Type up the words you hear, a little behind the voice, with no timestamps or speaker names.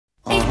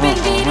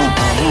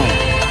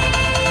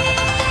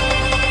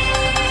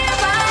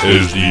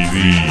SDV.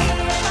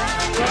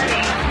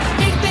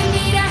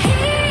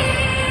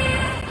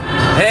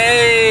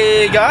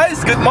 Hey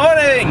guys, good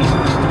morning!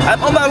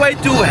 I'm on my way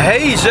to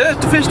Heeze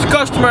to visit the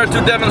customer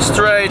to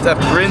demonstrate a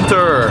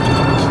printer.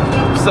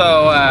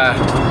 So,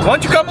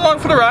 won't you come along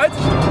for the ride?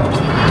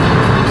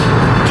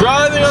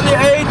 Driving on the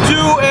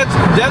A2 at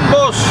Den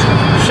Bosch,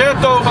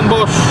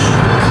 Sertogenbos,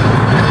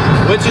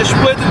 which is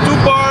split in two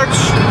parts.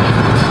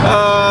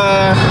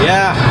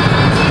 Yeah,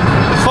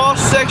 the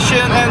fast section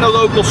and the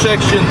local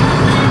section,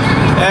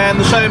 and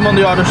the same on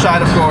the other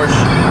side, of course.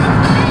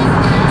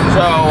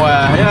 So,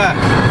 yeah,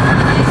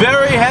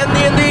 very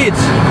handy indeed.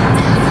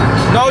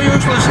 No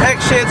useless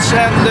exits,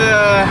 and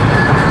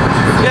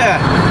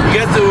yeah, you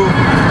get to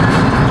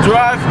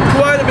drive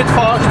quite a bit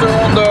faster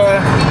on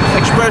the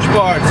express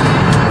part.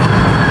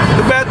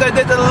 Too bad they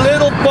did a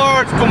little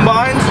part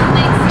combined.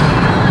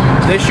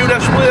 They should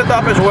have split it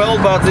up as well,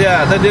 but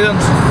yeah, they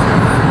didn't.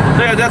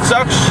 So yeah, that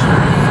sucks.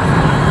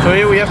 So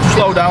here we have to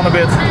slow down a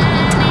bit.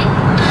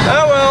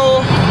 Oh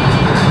well.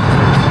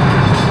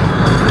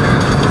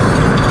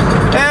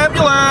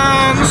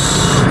 Ambulance!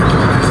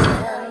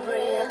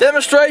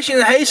 Demonstration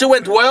in Heeze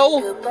went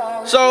well,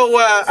 so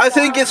I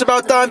think it's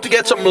about time to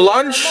get some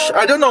lunch.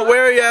 I don't know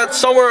where yet,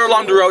 somewhere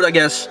along the road I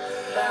guess.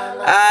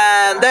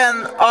 And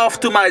then off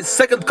to my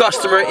second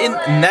customer in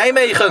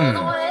Nijmegen.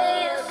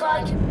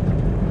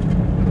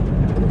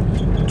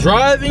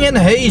 Driving in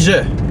Heeze.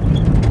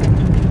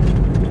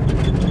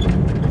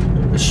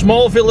 A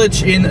small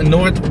village in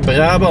North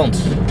Brabant.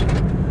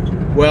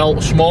 Well,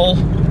 small.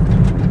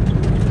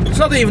 It's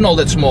not even all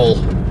that small.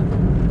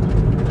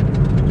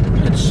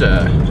 It's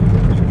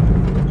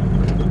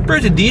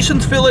pretty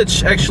decent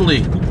village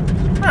actually.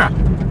 Yeah.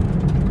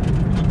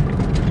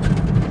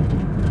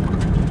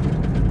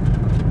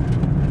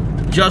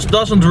 Just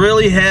doesn't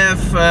really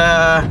have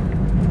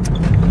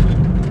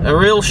a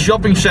real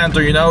shopping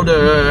center, you know.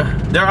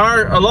 There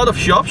are a lot of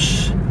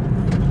shops,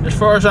 as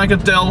far as I can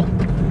tell,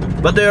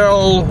 but they're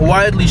all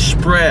widely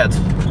spread.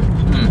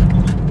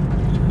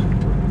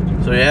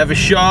 So you have a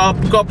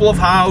shop, a couple of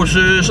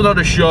houses,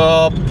 another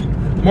shop,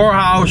 more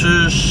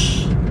houses.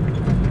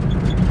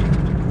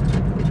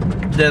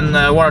 Then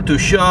one or two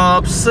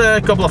shops,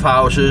 a couple of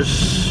houses,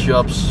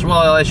 shops,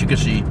 well, as you can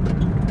see.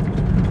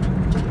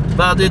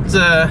 But it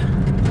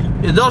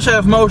does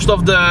have most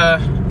of the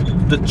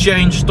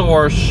chain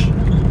stores.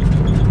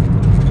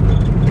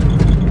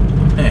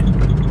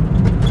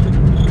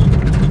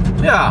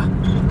 Yeah,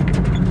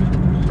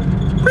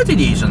 pretty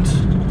decent.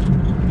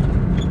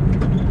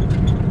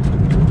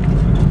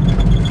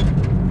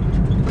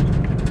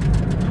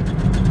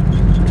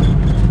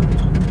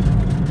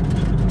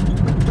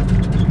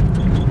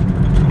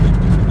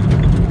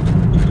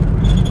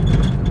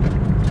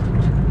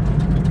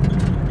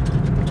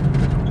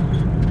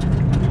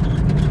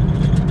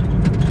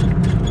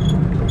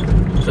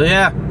 So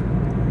yeah,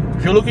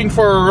 if you're looking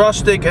for a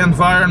rustic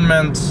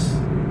environment,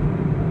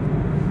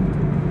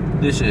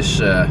 this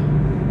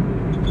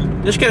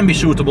can be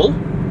suitable.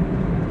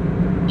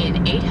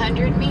 In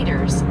 800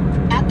 meters,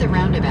 at the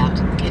roundabout,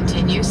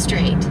 continue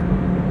straight.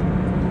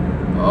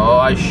 Oh,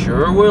 I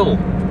sure will.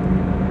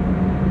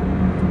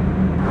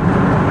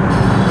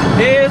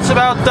 It's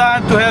about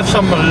time to have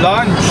some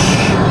lunch.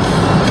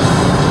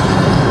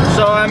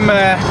 So I'm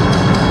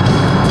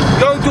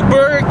going to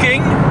Burger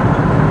King.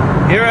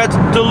 Here at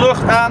de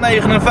lucht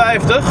A59,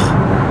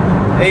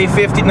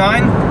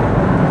 A59.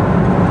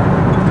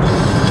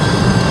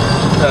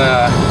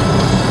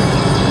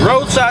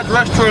 Roadside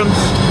restaurant.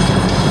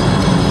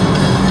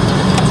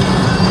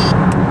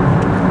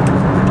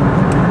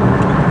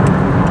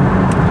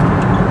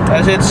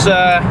 As it's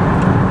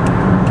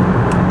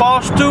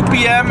past 2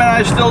 PM and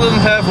I still didn't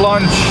have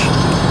lunch.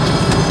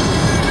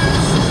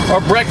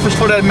 Or breakfast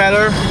for that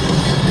matter.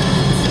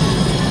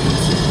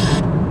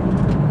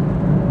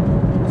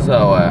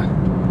 So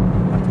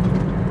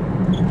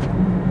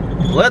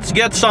let's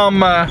get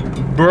some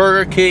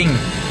Burger King.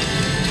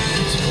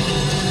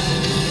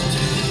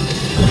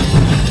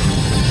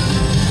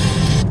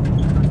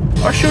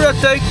 Or should I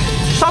take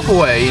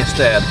Subway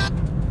instead?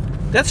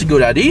 That's a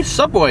good idea,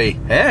 Subway.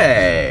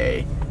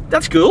 Hey,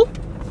 that's cool.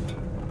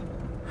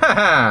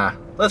 Haha,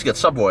 let's get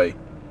Subway.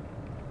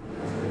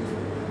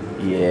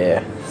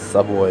 Yeah,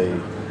 Subway.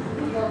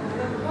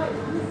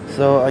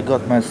 So I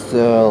got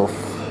myself,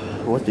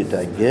 what did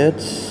I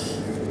get?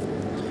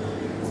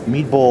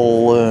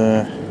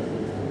 Meatball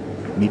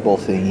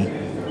thingy.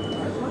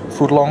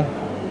 Footlong.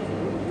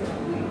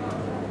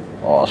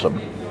 Awesome.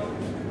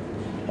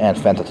 And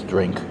Fanta to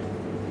drink.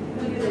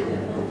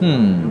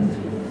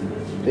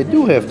 They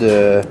do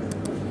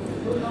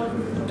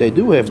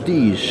have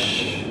these.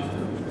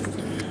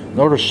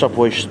 Another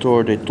Subway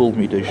store, they told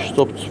me they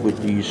stopped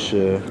with these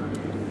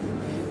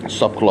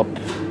Sub Club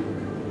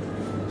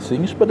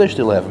things, but they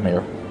still have them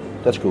here.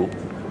 That's cool.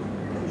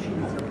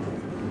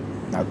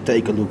 Now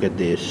take a look at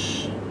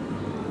this.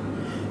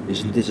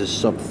 Isn't this a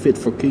sub fit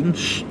for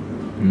kings?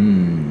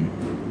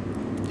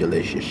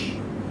 Delicious.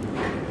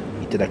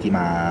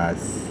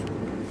 Itadakimasu.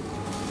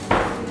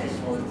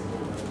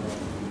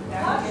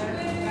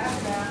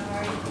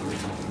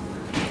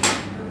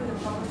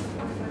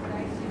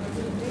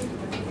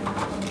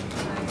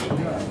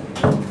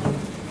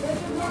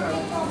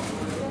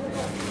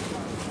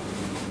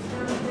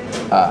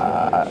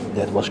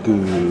 That was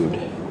good.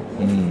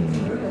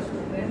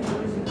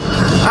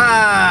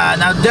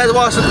 Now that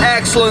was an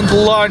excellent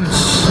lunch.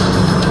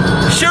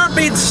 Sure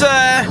beats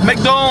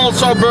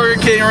McDonald's or Burger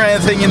King or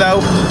anything, you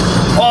know.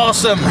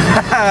 Awesome.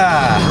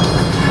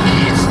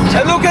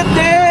 And look at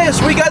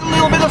this, we got a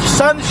little bit of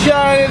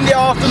sunshine in the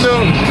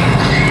afternoon.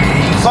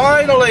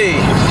 Finally.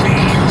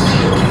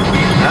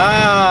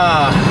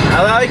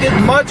 I like it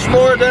much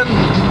more than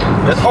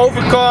that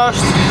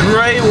overcast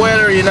grey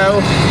weather, you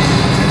know.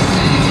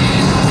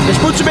 This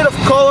puts a bit of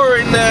color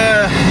in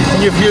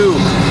your view.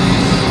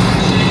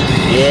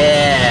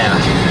 Yeah.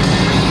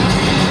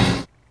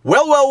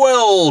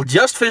 Well,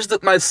 just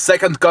visited my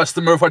second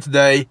customer for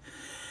today.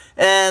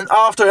 And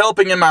after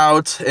helping him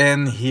out,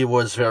 and he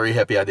was very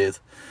happy I did.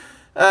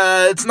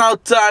 It's now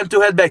time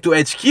to head back to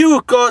HQ,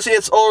 because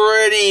it's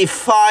already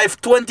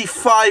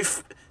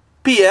 5:25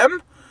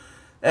 PM.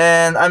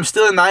 And I'm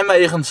still in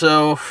Nijmegen,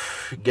 so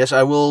I guess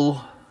I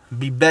will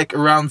be back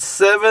around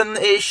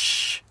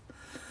 7-ish.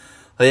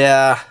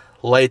 Yeah,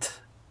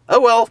 late. Oh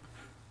well,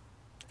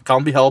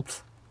 can't be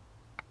helped.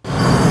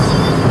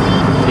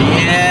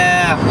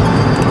 Yeah,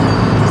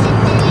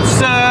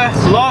 it's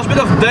last bit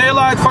of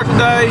daylight for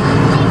today.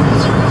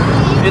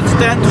 It's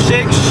 10 to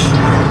 6.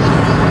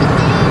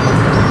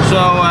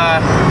 So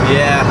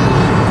yeah,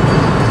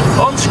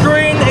 on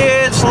screen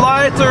it's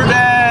lighter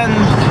than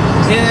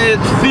it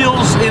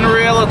feels in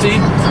reality,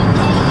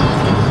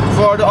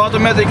 for the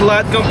automatic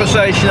light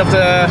compensation of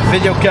the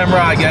video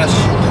camera, I guess.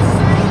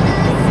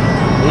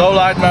 Low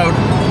light mode,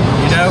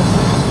 you know.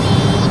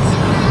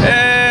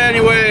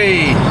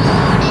 Anyway,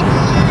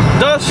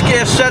 dusk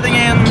is setting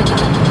in,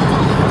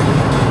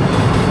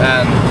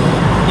 and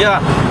yeah,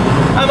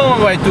 I'm on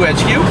my way to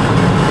HQ.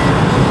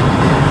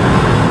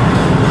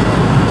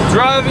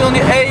 Driving on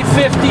the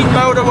A15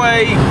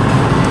 motorway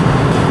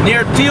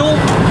near Tiel,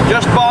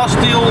 just past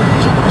Tiel,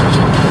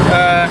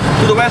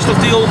 to the west of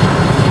Tiel.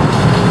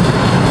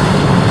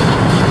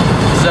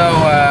 So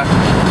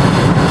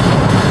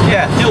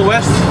yeah, Tiel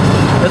West,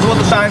 that's what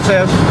the sign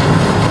says.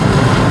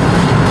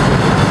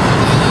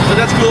 So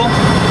that's cool.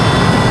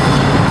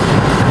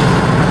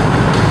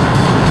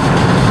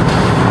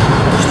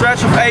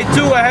 Stretch of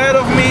A2 ahead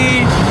of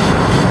me,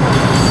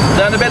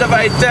 then a bit of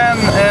A10,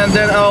 and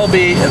then I'll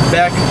be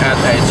back at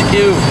HQ.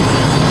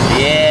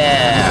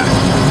 Yeah.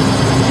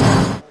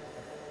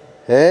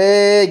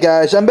 Hey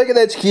guys, I'm back at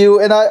HQ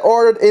and I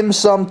ordered him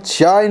some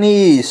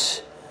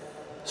Chinese.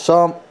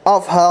 Some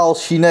afhaal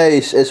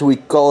Chinees, as we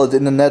call it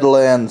in the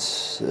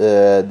Netherlands.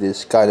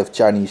 This kind of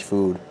Chinese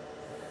food.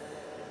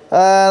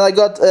 And I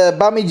got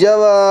bami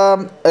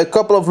java, a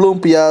couple of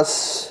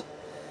lumpias.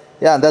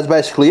 Yeah, that's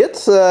basically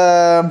it.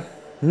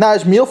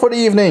 Nice meal for the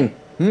evening.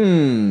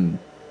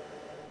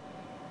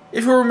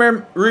 If you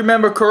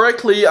remember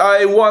correctly,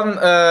 I won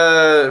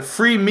a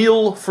free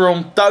meal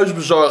from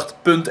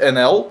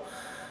thuisbezorgd.nl.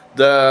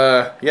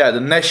 The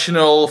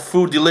national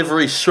food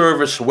delivery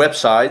service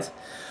website.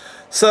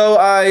 So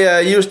I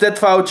used that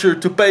voucher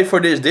to pay for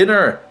this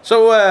dinner.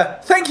 So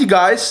thank you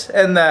guys,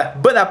 and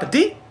bon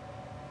appetit.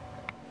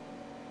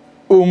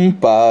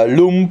 Oompa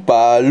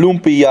loompa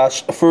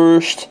lumpias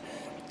first.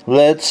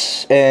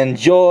 Let's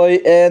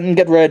enjoy and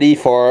get ready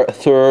for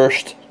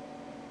thirst.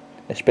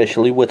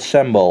 Especially with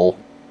sambal.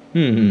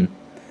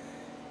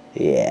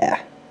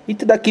 Yeah.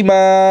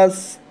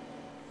 Itadakimasu.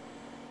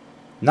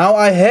 Now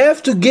I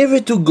have to give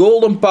it to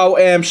Golden Pauw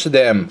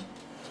Amsterdam.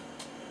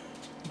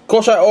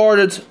 Because I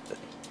ordered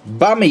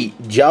bami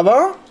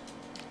java,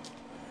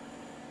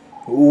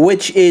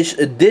 which is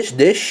this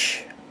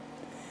dish,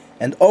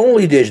 and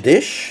only this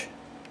dish.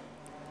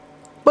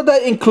 But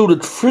they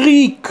included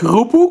free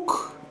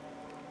kroephoek,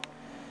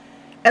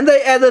 and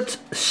they added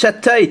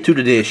satay to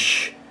the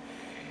dish.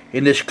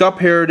 In this cup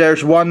here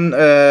there's one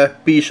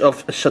piece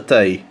of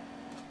satay.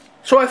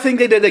 So I think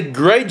they did a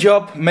great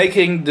job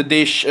making the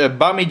dish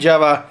bami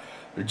java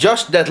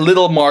just that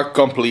little more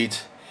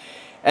complete.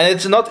 And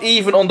it's not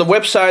even on the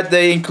website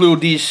they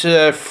include these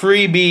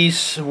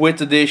freebies with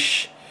the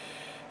dish.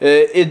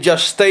 It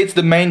just states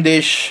the main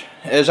dish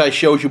as I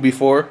showed you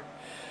before.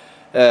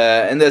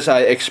 And as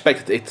I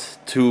expected it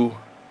to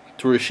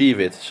receive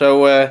it.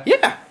 So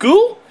yeah,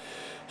 cool.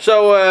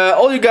 So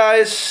all you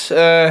guys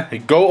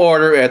go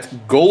order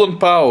at Golden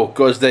Pauw,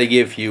 because they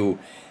give you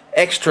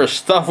extra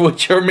stuff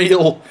with your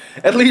meal,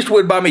 at least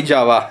with bami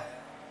java.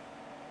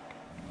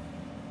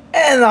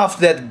 And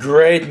after that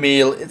great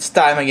meal, it's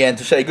time again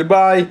to say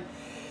goodbye.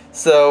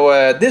 So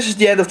this is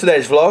the end of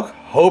today's vlog.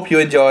 Hope you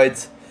enjoyed.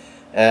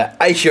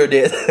 I sure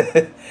did.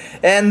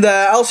 And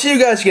I'll see you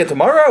guys again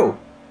tomorrow.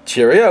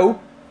 Cheerio.